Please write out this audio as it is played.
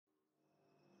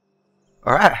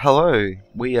Alright, hello.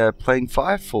 We are playing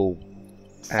Firefall,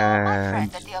 So my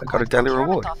friend and at the I got a Accord daily procurement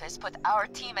reward. office put our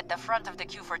team at the front of the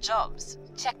queue for jobs.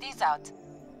 Check these out.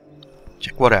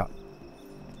 Check what out?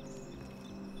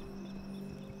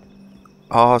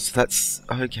 Oh, so that's...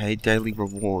 okay, daily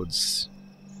rewards.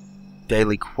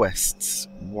 Daily quests.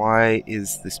 Why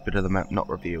is this bit of the map not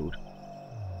revealed?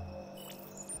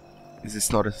 Is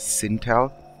this not a Sin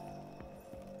Tower?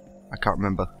 I can't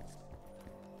remember.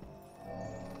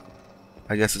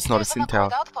 I guess it's not a There's an Sin Tower.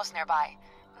 Accord outpost nearby.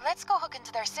 Let's go hook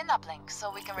into their Syn uplink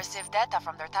so we can receive data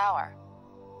from their tower.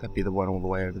 That'd be the one all the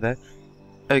way over there.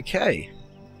 Okay.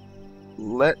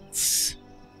 Let's...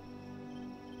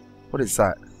 what is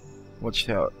that?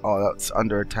 Watchtower. Oh, that's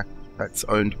under attack. That's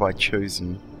owned by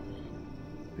Chosen.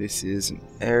 This is an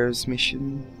Airs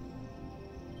mission.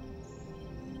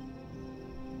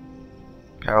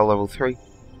 Power level 3.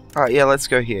 Alright, yeah, let's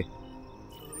go here.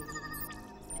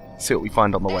 See what we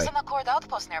find on the way. There's an Accord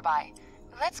outpost nearby.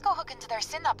 Let's go hook into their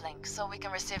Syn uplink so we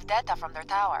can receive data from their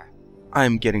tower.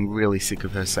 I'm getting really sick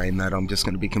of her saying that, I'm just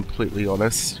going to be completely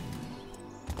honest.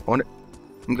 I'm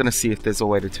going to see if there's a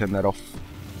way to turn that off.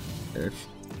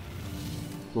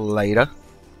 Later.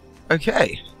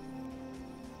 Okay.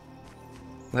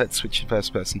 Let's switch to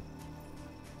first person.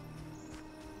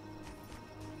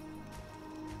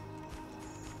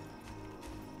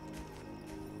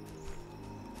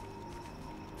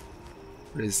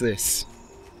 What is this?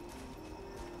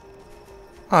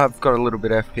 Oh, I've got a little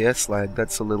bit of FPS lag,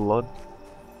 that's a little odd.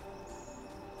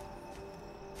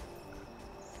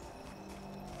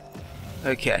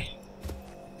 Okay.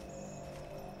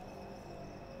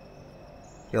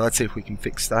 Yeah, let's see if we can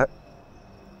fix that.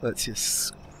 Let's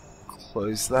just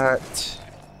close that.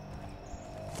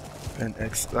 And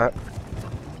exit that.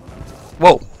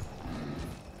 Whoa!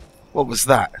 What was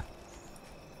that?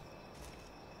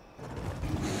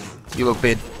 You look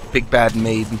big bad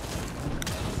maiden.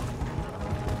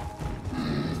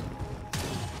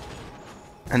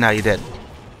 And now you're dead.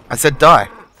 I said die.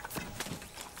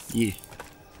 Yeah.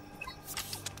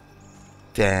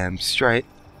 Damn straight.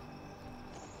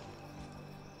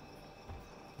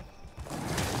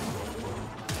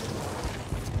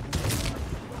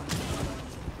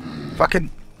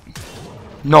 Fucking...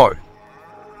 no.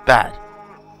 Bad.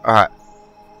 Alright.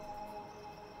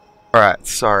 Alright,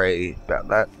 sorry about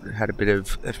that. I had a bit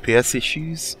of FPS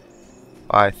issues.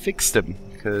 I fixed them,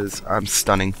 because I'm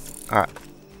stunning. Alright.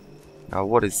 Now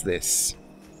what is this?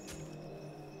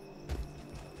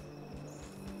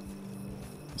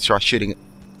 Let's try shooting it.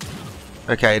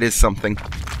 Okay, it is something.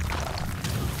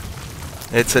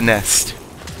 It's a nest.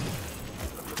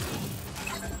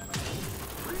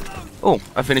 Oh,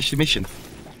 I finished the mission.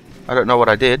 I don't know what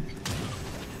I did.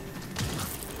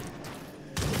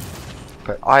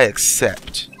 But I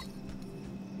accept.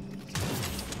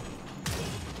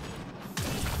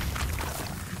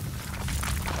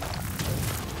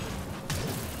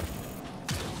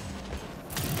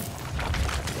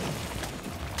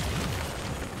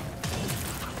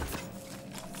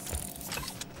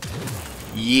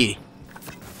 Yeah.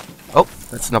 Oh,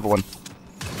 that's another one.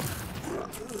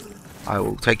 I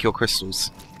will take your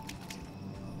crystals.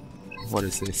 What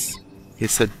is this?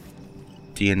 It's a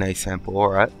DNA sample,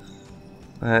 alright.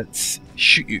 Let's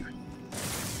shoot you.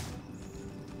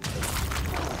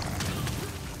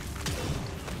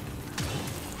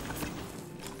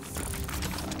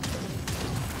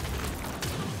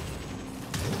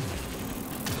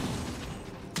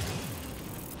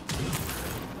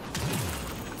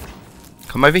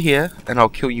 Come over here, and I'll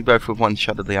kill you both with one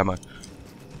shot of the ammo.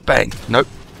 Bang! Nope.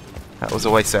 That was a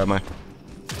waste of ammo.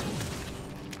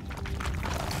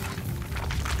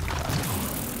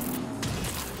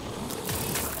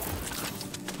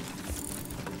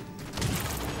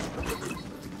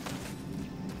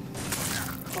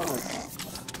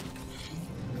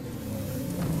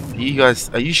 You guys,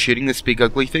 are you shooting this big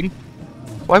ugly thing?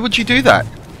 Why would you do that?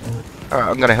 Alright,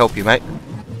 I'm gonna help you, mate.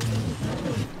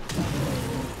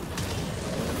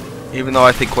 Even though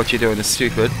I think what you're doing is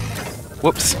stupid.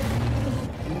 Whoops.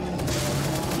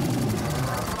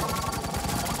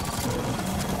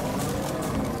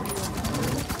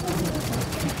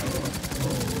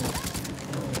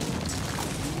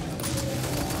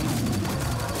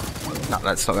 No,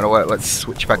 that's not gonna work. Let's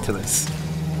switch back to this.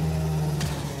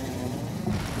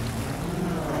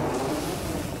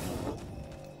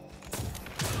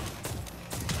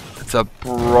 It's a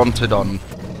Brontodon.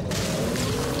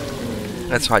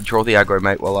 That's right, draw the aggro,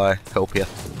 mate, while I help you.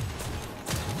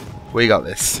 We got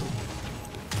this.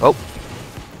 Oh.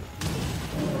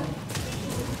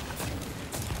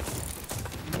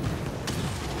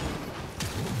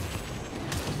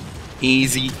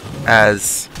 Easy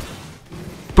as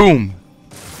Boom!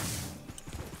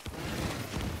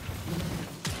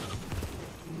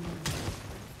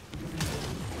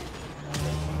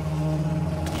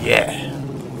 Yeah!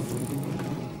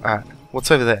 Alright, what's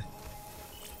over there?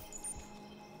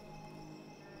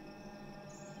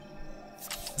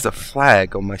 There's a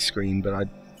flag on my screen, but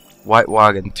White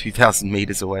Wagon 2,000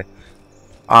 meters away.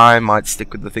 I might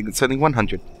stick with the thing that's only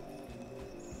 100.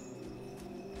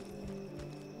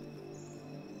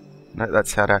 No,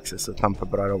 that's how to access the thumper,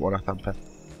 but I don't want a thumper.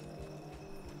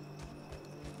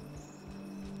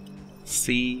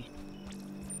 C.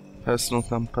 Personal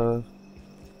thumper.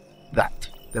 That.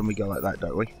 Then we go like that,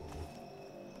 don't we?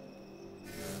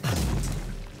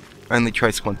 Only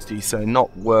trace quantity, so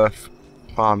not worth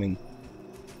farming.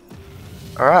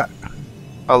 Alright.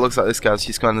 Oh, looks like this guy's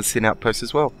just going to the Sin outpost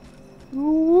as well.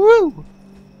 Woo!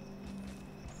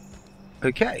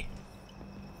 Okay.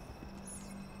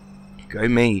 Go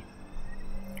me.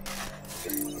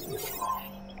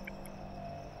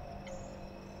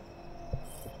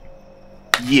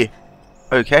 Yeah.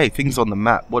 Okay, things on the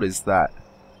map. What is that?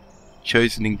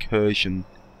 Chosen incursion.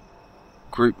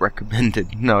 Group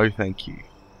recommended. No, thank you.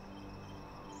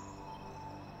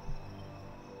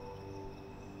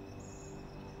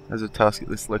 There's a task at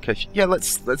this location. Yeah,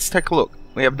 let's take a look.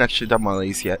 We haven't actually done one of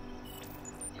these yet.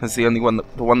 Because the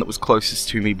one that was closest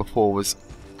to me before was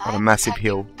on a massive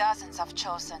hill. Dozens of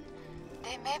chosen.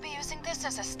 They may be using this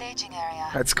as a staging area.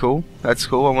 That's cool. That's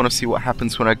cool. I want to see what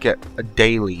happens when I get a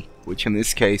daily, which in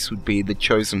this case would be the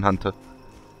chosen hunter.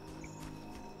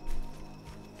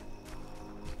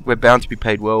 We're bound to be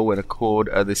paid well when Accord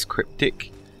are this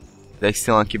cryptic. They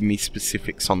still aren't giving me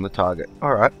specifics on the target.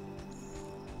 Alright.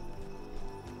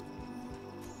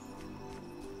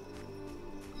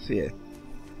 So yeah.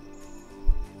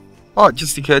 Oh, it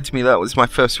just occurred to me that was my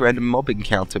first random mob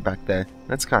encounter back there.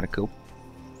 That's kind of cool.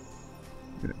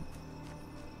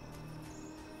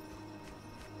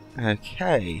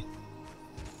 Okay.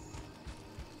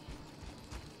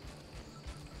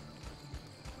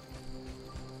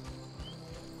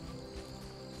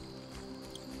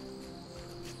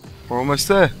 We're almost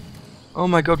there. Oh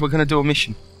my god, we're gonna do a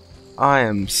mission. I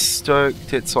am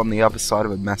stoked it's on the other side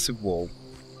of a massive wall.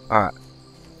 Alright.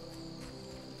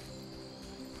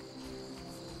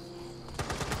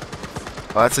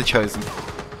 Oh, that's a chosen.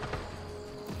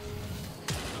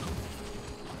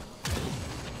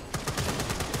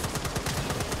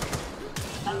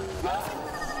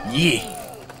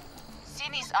 Yeah!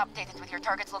 Scene is updated with your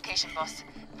target's location, boss.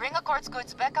 Bring Accord's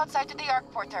goods back outside to the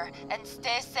Arc Porter and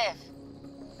stay safe.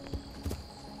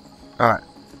 Alright.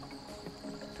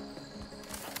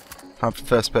 Time for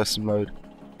first person mode.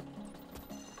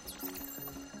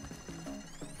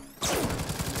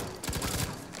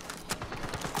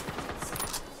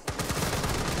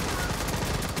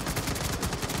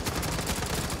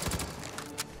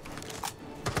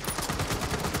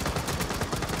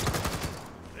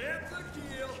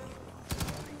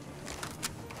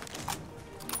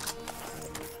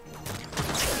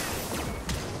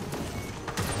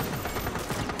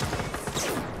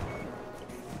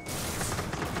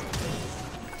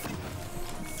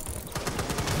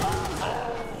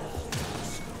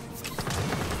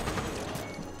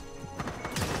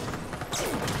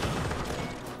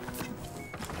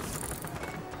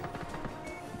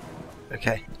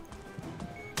 Okay.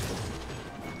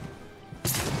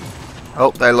 Oh,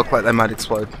 they look like they might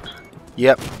explode.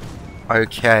 Yep.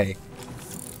 Okay.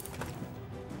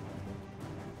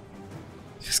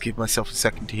 Just give myself a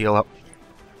second to heal up.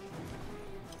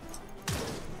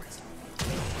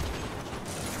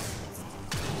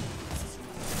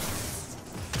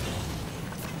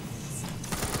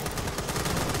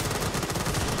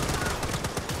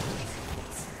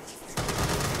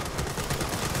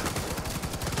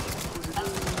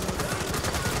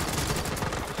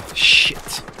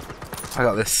 Shit. I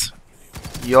got this.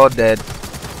 You're dead.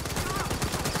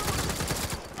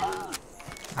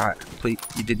 Alright, please,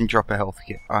 you didn't drop a health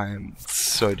kit. I am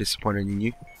so disappointed in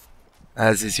you.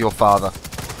 As is your father.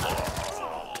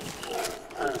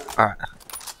 Alright.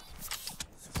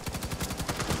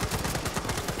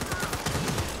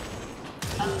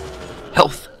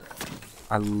 Health!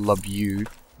 I love you.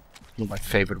 You're my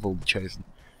favourite of all the chosen.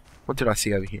 What did I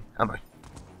see over here? Ammo.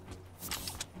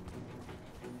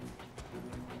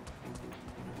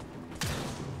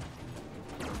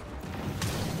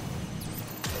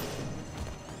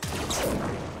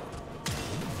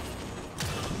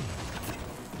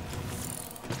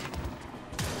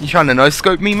 You trying to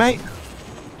no-scope me, mate?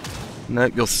 No,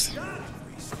 you'll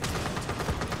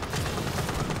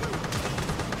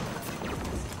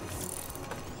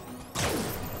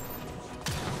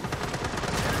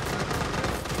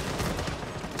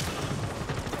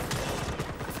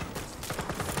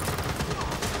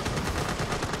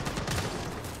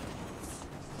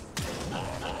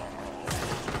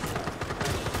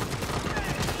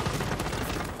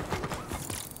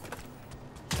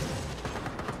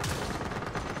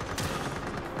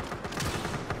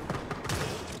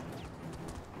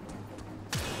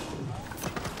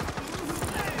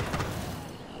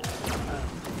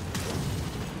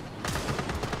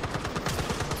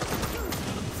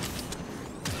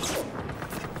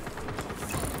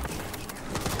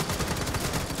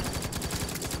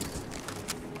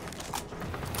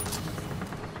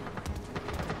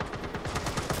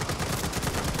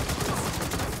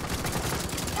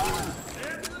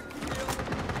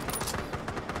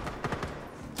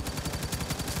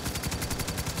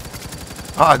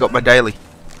Oh, I got my daily.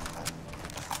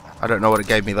 I don't know what it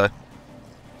gave me though.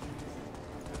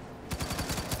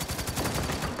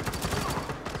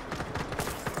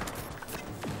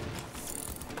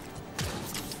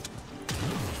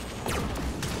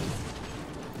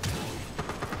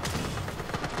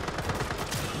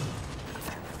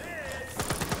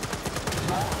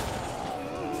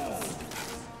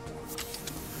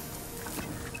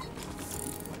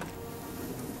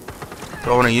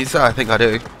 Do I want to use that? I think I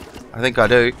do. I think I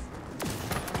do.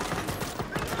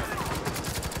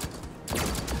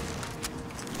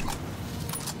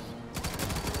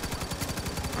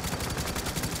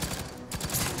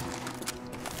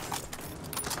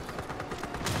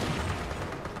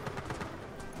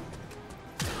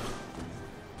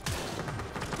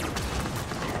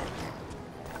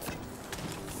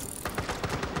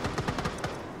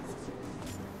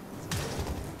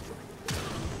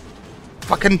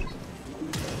 Fucking...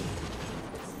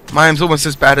 My aim's almost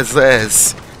as bad as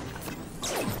theirs.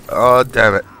 Oh,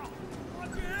 damn it.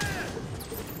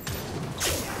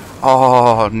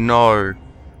 Oh, no.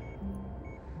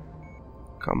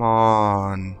 Come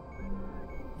on.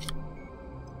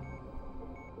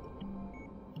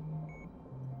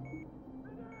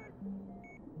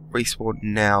 Respawn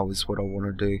now is what I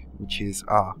want to do, which is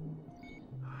R.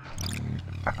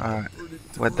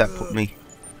 Where'd that put me?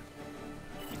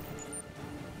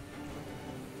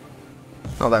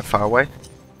 Not that far away.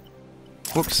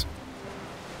 Whoops.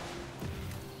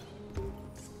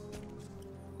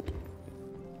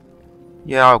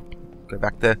 Yeah, I'll go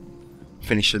back there.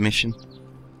 Finish the mission.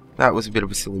 That was a bit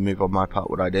of a silly move on my part,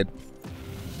 what I did.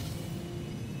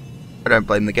 I don't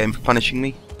blame the game for punishing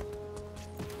me.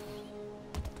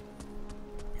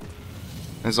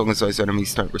 As long as those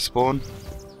enemies don't respawn.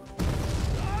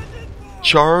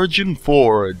 Charging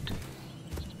forward.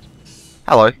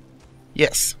 Hello.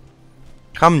 Yes.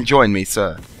 Come join me,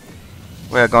 sir.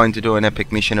 We are going to do an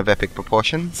epic mission of epic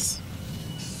proportions.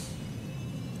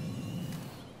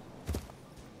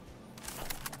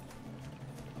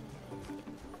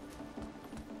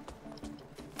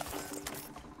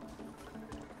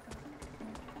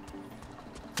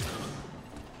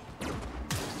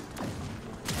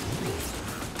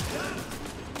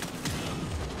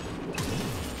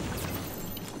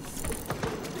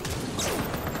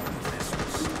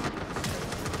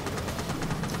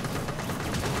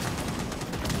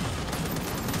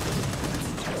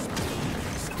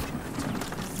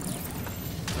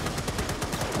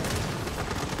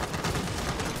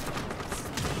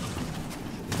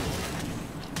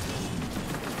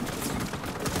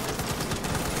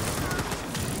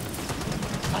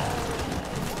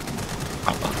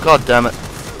 God damn it.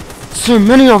 So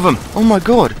many of them! Oh my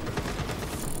god!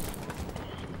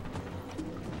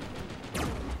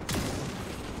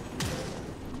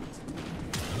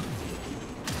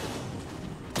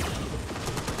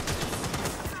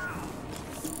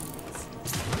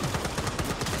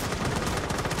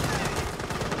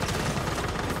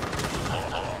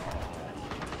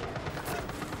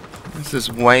 This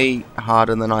is way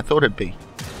harder than I thought it'd be.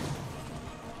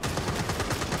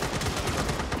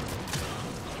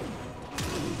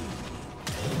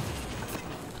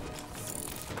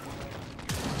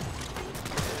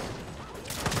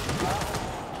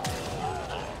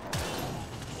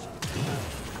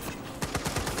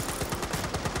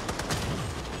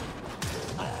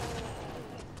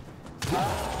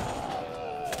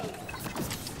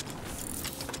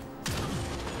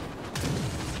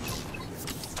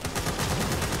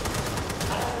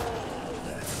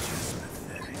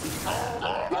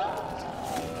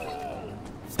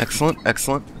 Excellent,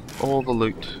 excellent. All the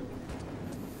loot.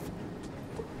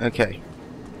 Okay.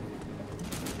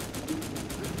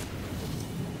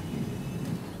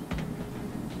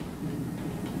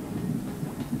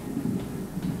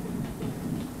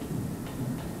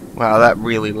 Wow, that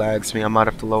really lags me. I might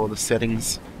have to lower the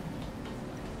settings.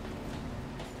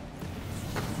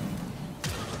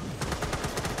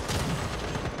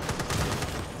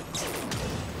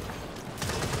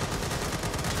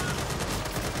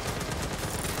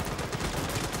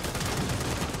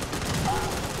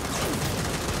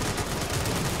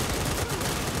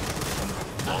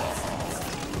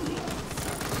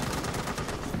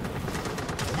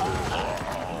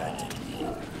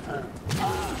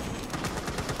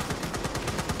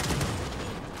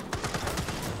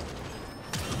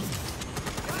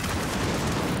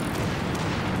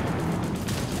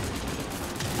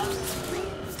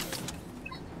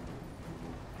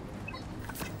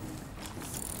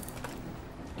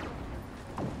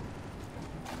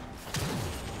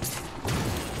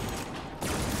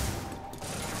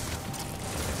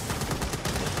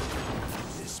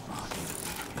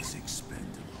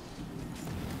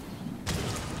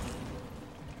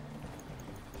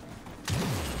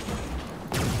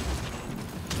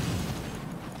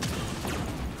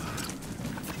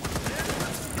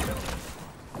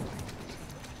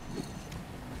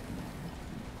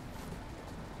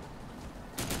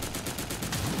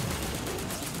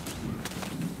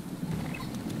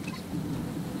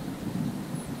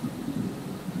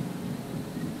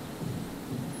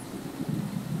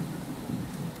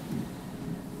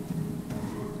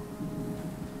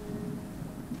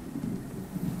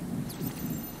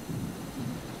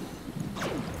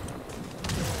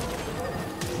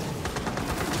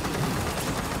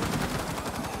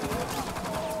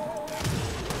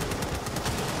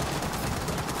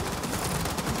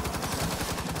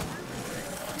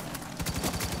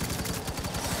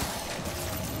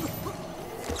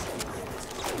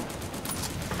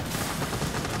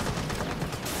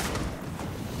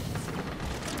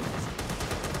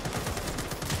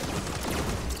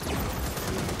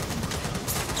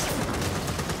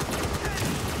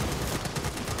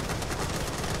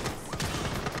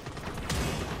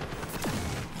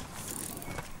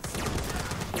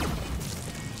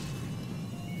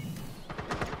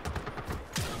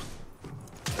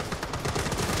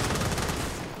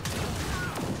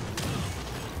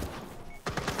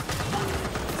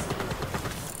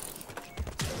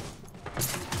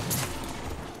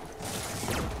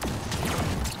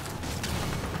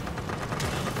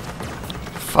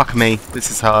 Fuck me.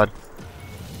 This is hard.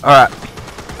 Alright.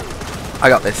 I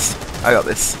got this. I got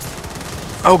this.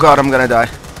 Oh god, I'm gonna die.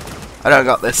 I don't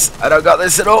got this. I don't got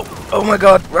this at all. Oh my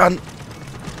god, run.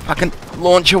 Fucking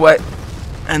launch away.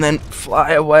 And then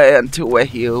fly away until we're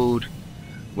healed.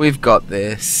 We've got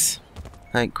this.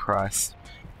 Thank Christ.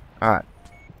 Alright.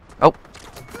 Oh.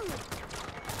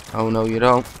 Oh no, you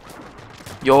don't.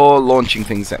 You're launching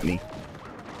things at me.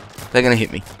 They're gonna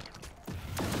hit me.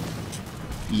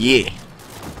 Yeah.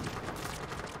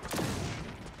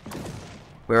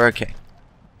 We're okay.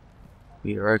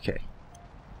 We are okay.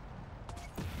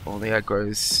 All the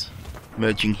aggro's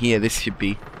merging here. This should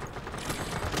be.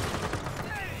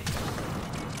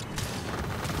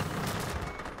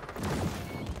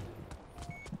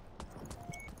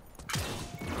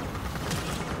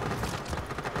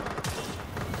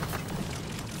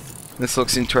 This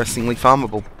looks interestingly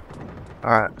farmable.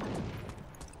 Alright.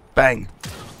 Bang.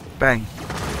 Bang.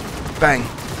 Bang.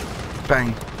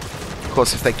 Bang. Of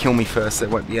course, if they kill me first, there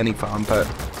won't be any farm, but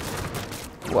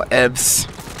whatevs.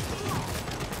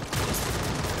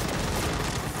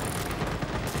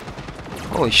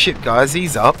 Holy shit, guys,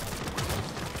 he's up.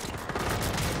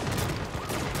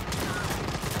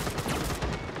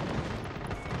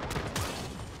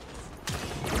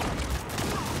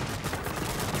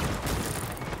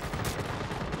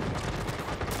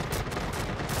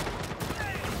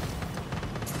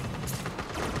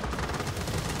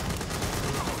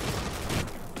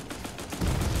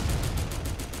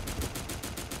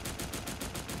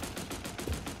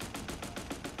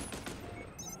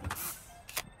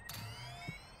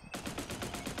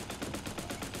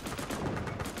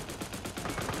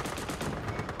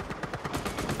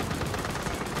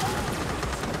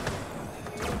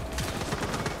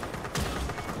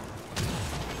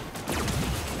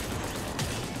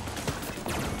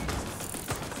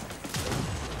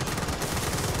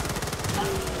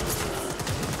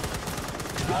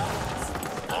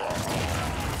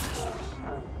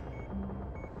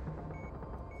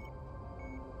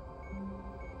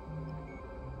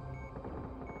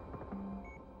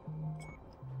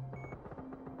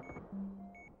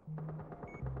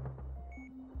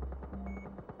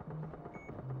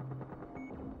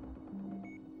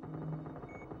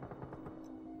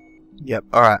 Yep,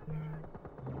 alright.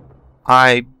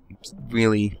 I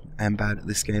really am bad at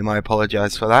this game. I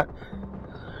apologize for that.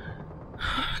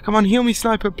 Come on, heal me,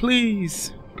 sniper,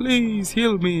 please! Please,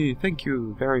 heal me! Thank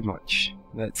you very much.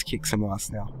 Let's kick some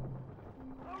ass now.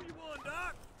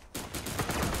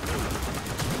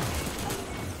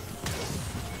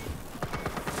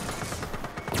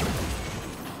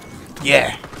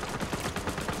 Yeah!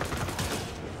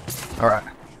 Alright.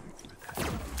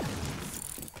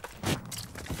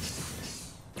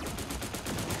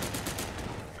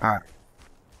 Alright.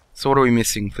 So what are we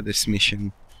missing for this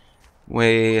mission?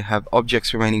 We have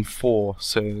objects remaining 4,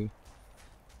 so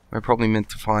we're probably meant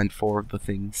to find 4 of the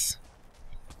things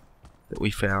that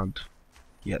we found.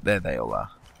 Yeah, there they all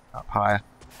are. Up higher.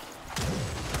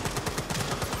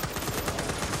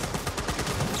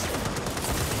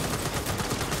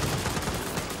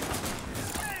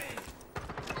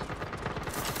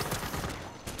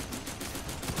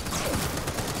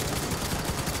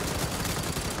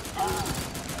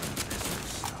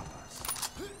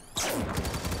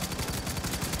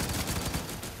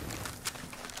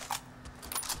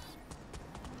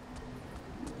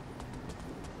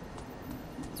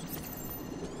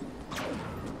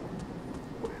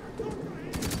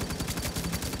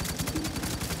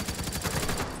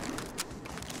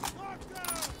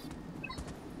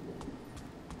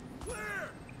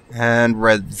 And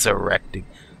resurrecting.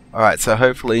 Alright, so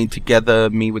hopefully together,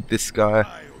 me with this guy,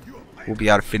 we'll be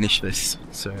able to finish this.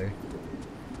 So,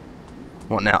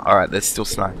 what now? Alright, there's still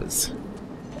snipers.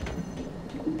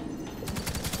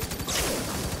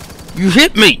 You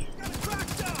hit me!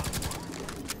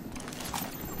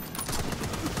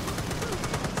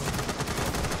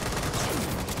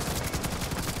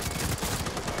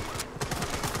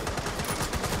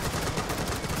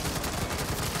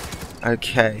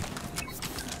 Okay.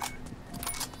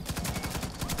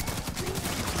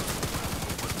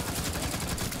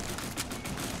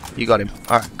 You got him.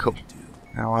 Alright, cool.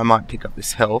 Now I might pick up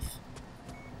this health.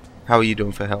 How are you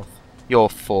doing for health? You're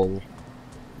full.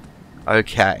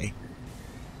 Okay.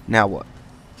 Now what?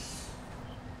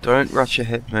 Don't rush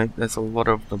ahead, mate. There's a lot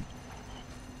of them.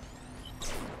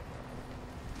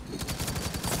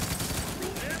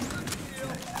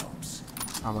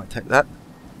 I might take that.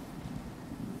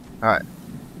 Alright.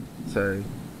 So...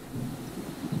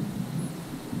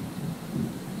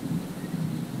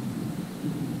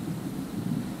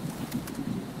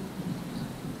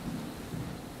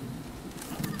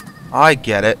 I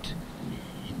get it.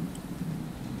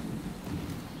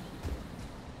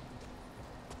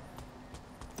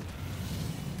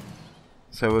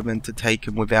 So we're meant to take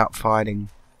him without fighting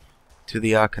to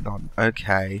the Arcanon.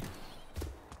 Okay.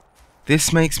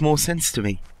 This makes more sense to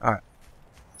me. Alright.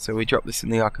 So we drop this in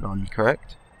the Arcanon,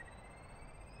 correct?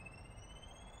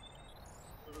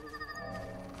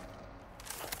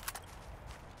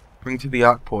 Bring to the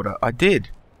Arc Porter. I did.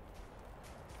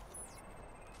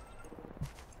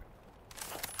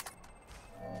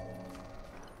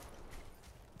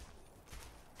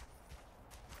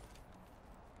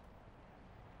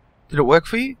 Did it work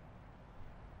for you?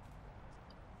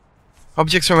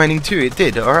 Objects remaining 2. It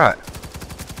did. Alright.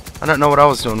 I don't know what I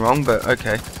was doing wrong, but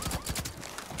okay.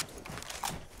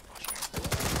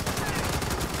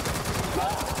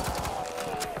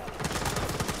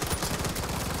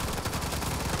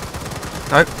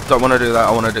 Nope, don't want to do that.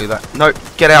 I want to do that. Nope,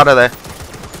 get out of there.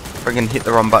 Friggin' hit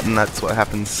the wrong button, that's what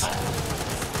happens.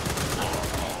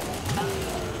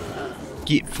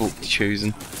 Get fucked,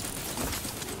 choosing.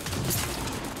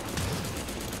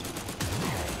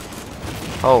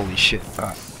 Holy shit.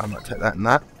 Alright, I might take that and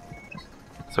that.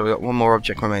 So we got one more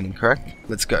object remaining, correct?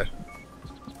 Let's go.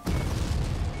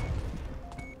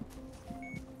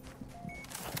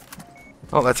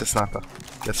 Oh, that's a sniper.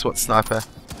 Guess what, sniper?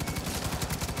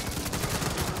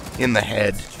 In the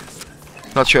head.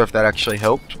 Not sure if that actually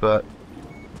helped, but...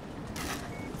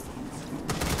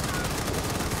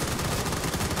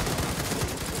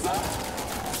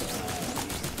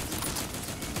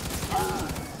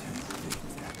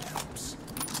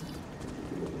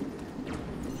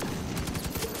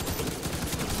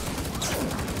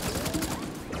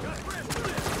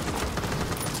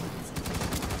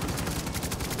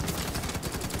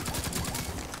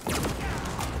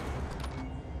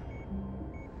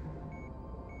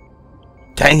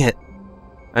 Dang it.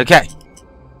 Okay.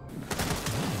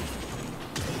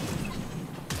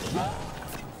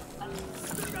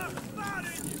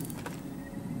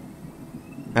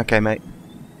 Okay, mate.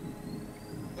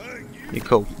 You're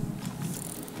cool.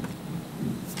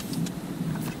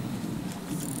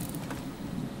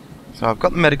 So I've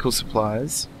got the medical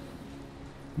supplies.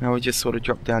 Now we just sort of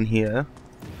drop down here.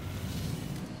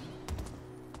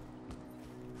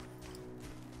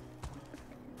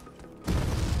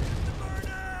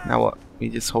 Now what? We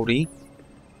just hold E?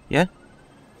 Yeah?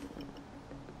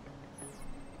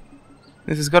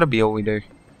 This has got to be all we do.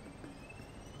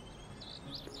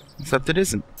 Except it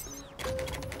isn't.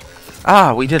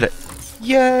 Ah, we did it!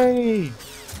 Yay!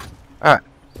 Alright,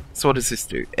 so what does this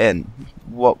do? N.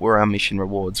 What were our mission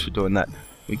rewards for doing that?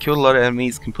 We killed a lot of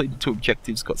enemies, completed 2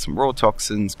 objectives, got some raw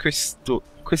toxins, Crystite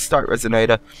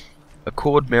Resonator, a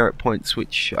Cord merit points,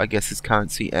 which I guess is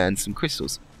currency, and some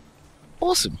crystals.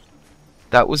 Awesome!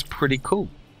 That was pretty cool.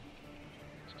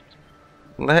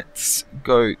 Let's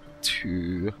go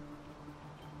to...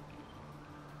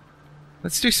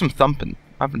 Let's do some thumping.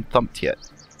 I haven't thumped yet.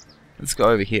 Let's go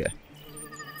over here.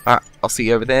 Alright, I'll see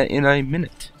you over there in a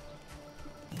minute.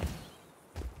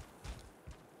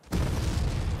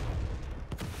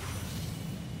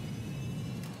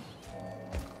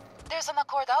 There's an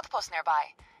Accord outpost nearby.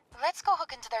 Let's go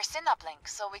hook into their SYNAP link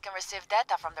so we can receive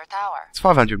data from their tower. It's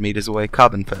 500 meters away.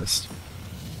 Carbon first.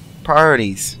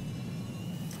 Priorities.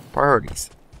 Priorities.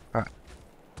 Alright.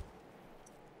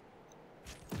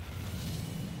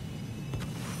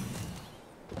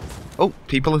 Oh,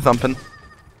 people are thumping.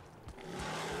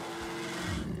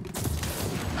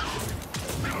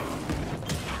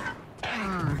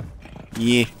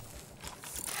 Yeah.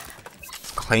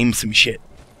 Let's claim some shit.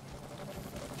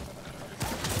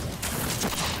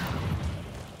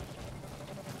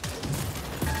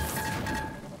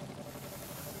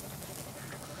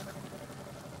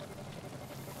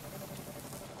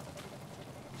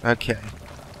 Okay.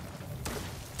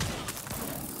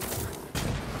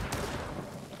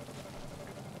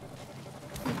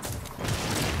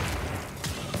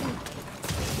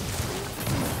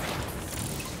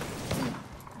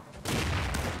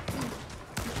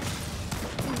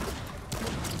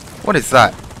 What is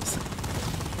that?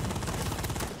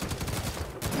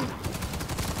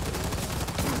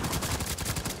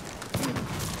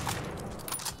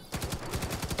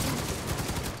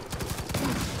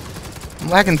 I'm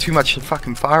lagging too much to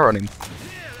fucking fire on him.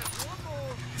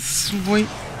 Sweet.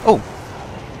 Oh!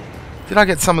 Did I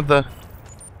get some of the...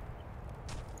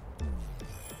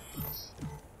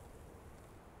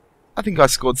 I think I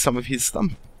scored some of his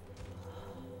thumb.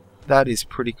 That is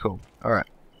pretty cool. Alright.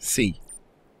 C.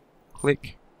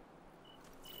 Click.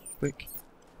 Click.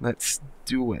 Let's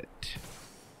do it.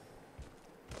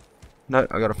 No,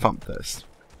 I gotta thump first.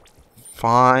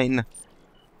 Fine.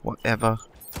 Whatever.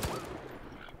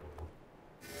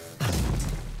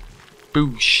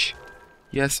 Boosh.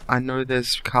 Yes, I know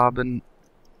there's carbon.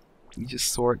 You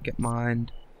just saw it get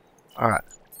mined. Alright.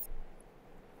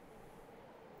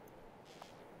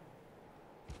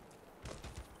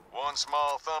 One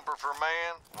small thumper for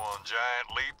man, one giant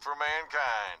leap for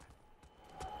mankind.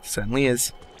 Certainly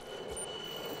is.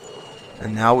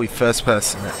 And now we first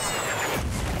person it.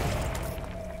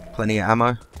 Plenty of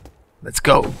ammo. Let's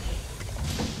go.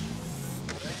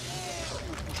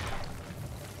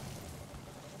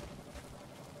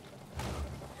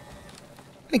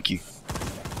 Thank you.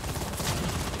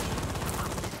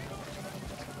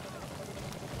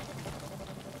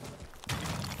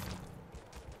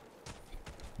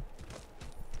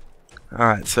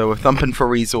 Alright, so we're thumping for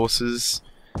resources,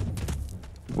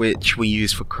 which we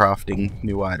use for crafting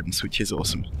new items, which is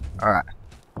awesome. Alright.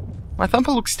 My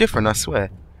thumper looks different, I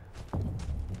swear.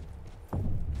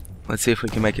 Let's see if we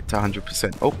can make it to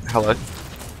 100%. Oh, hello.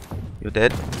 You're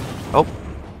dead. Oh.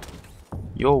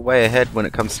 You're way ahead when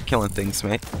it comes to killing things,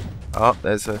 mate. Oh,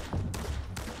 there's that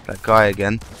guy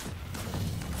again.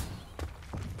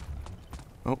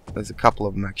 Oh, there's a couple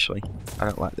of them actually. I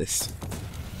don't like this.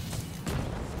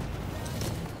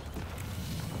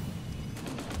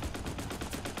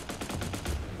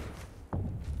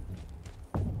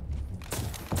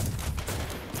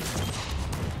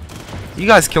 You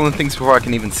guys killing things before I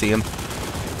can even see them.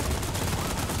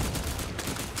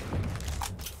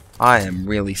 I am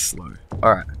really slow.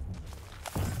 Alright.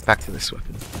 Back to this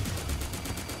weapon.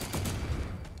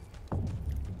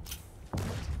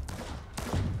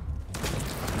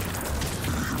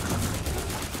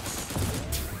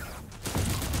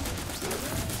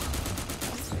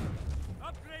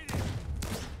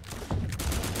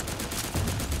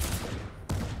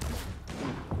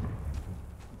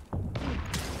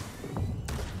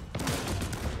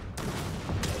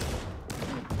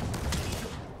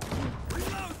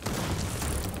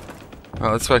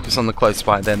 Well, let's focus on the close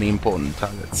by, then the important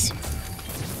targets.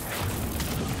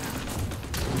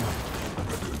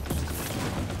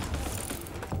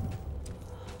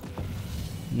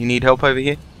 You need help over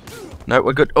here? No,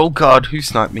 we're good. Oh god, who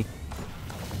sniped me?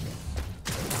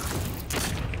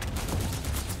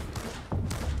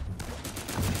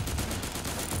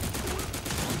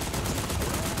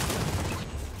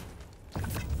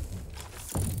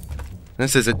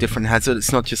 This is a different hazard.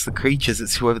 It's not just the creatures,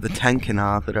 it's whoever the tanking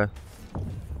are that are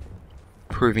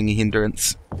proving a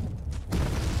hindrance.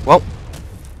 Well,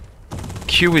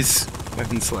 Q is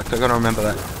weapon select. I gotta remember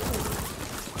that.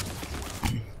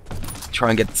 Try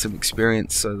and get some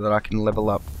experience so that I can level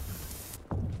up,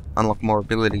 unlock more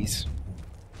abilities.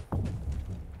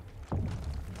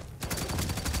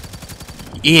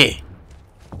 Yeah.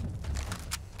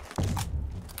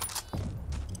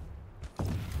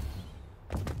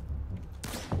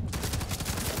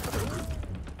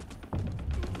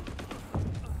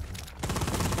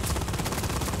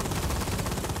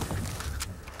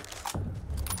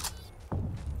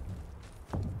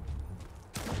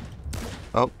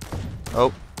 Oh.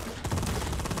 Oh.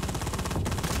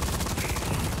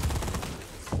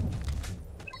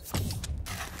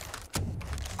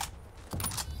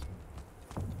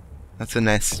 That's a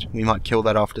nest. We might kill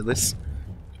that after this.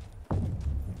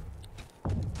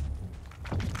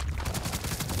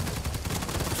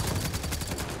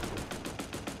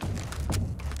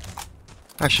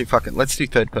 Actually, fuck it. Let's do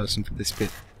third person for this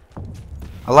bit.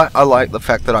 I like the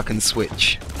fact that I can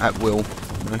switch at will.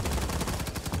 You know?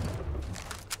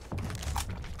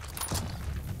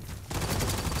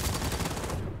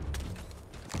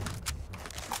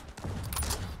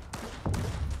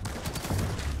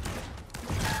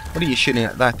 What are you shooting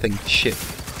at? That thing? Shit.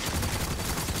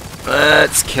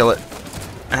 Let's kill it.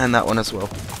 And that one as well.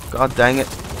 God dang it.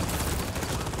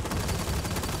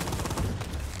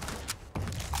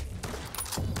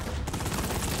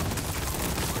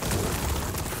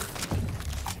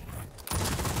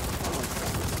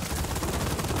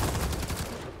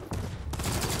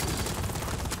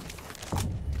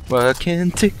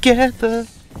 Working together.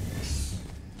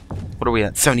 What are we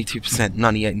at? 72%,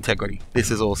 98 integrity. This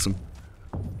is awesome.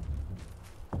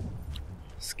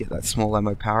 Let's get that small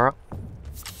ammo power up.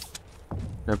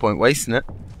 No point wasting it.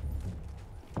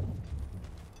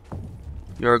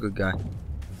 You're a good guy.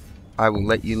 I will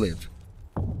let you live.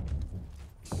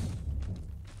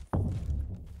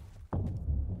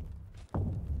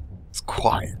 It's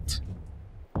quiet.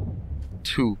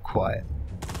 Too quiet.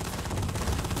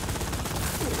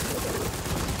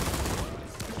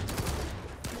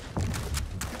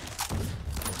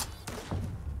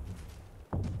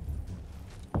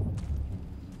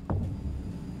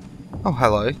 Oh,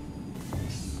 hello.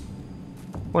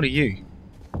 What are you?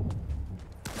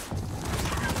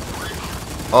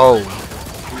 Oh.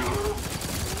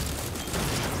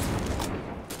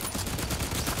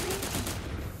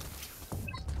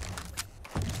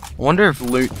 I wonder if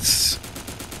loot's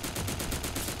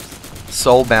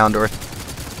soulbound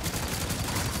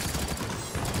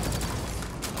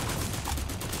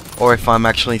or if I'm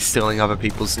actually stealing other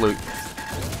people's loot.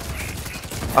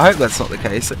 I hope that's not the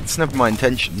case. It's never my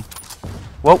intention.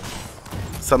 Whoa!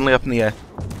 Suddenly up in the air.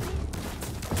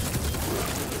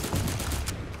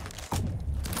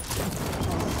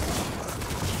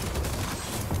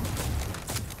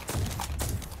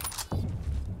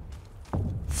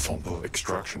 Sample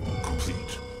extraction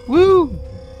complete. Woo!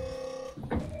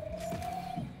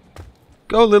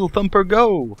 Go, little thumper,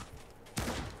 go!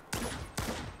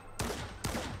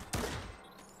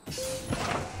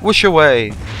 Whoosh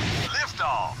away! Lift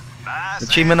off. Nice.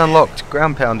 Achievement unlocked.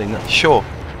 Ground pounding. Sure.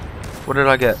 What did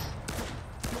I get?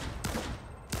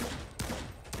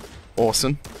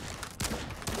 Awesome.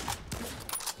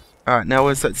 Alright, now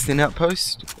where's that Sin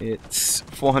outpost? It's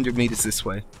 400 meters this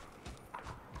way.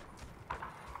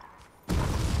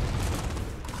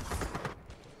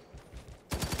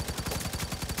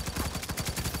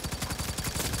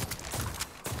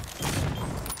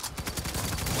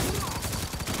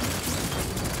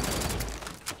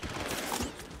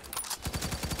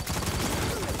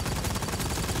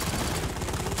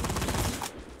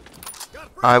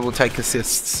 I will take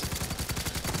assists.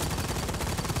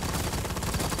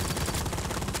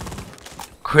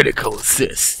 Critical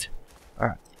assist.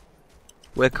 Alright.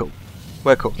 We're cool.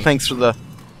 We're cool. Thanks for the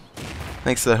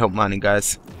help mining,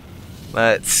 guys.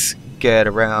 Let's get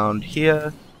around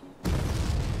here.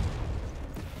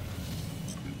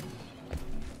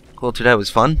 Well, today was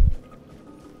fun.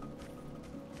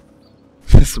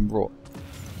 There's some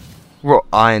raw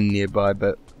iron nearby,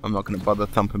 but I'm not going to bother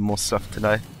thumping more stuff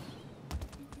today.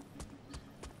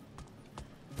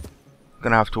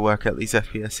 Gonna have to work out these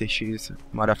FPS issues.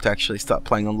 Might have to actually start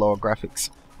playing on lower graphics.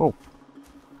 Oh,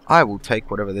 I will take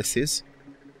whatever this is.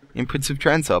 Imprints of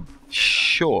Transhub.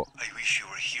 Sure. I wish you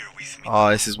were here with me.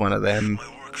 Oh, this is one of them.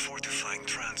 My work fortifying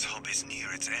Transhub is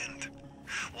near its end.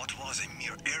 What was a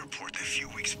mere airport a few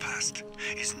weeks past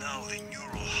is now the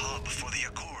neural hub for the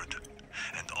Accord.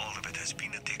 And all of it has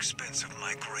been at the expense of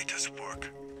my greatest work.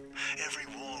 Every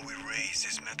wall we raise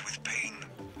is met with pain.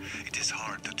 It is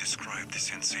hard to describe the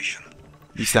sensation.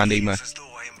 You sound emo. It feels as though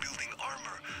I am building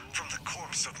armor from the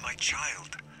corpse of my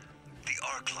child. The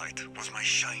Arclight was my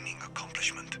shining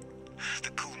accomplishment. The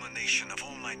culmination of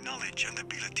all my knowledge and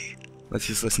ability. Let's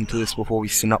just listen to this before we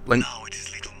sin up link. Now it is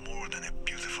little more than a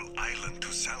beautiful island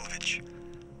to salvage.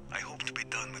 I hope to be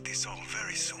done with this all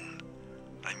very soon.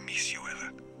 I miss you,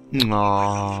 Ella.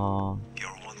 Aww.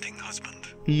 Your wanting husband.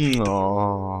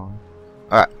 Aww.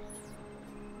 Alright.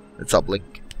 Let's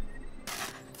uplink.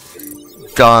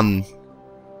 Done.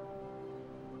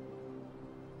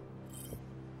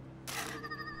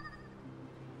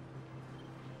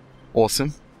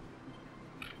 Awesome.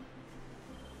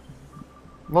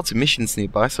 Lots of missions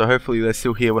nearby, so hopefully they're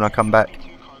still here when I come back.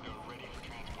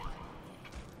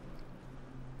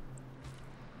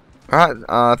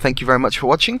 Alright, thank you very much for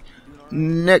watching.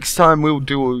 Next time we'll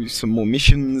do some more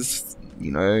missions,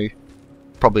 you know,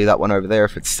 probably that one over there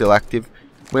if it's still active.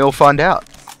 We'll find out.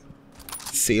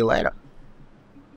 See you later.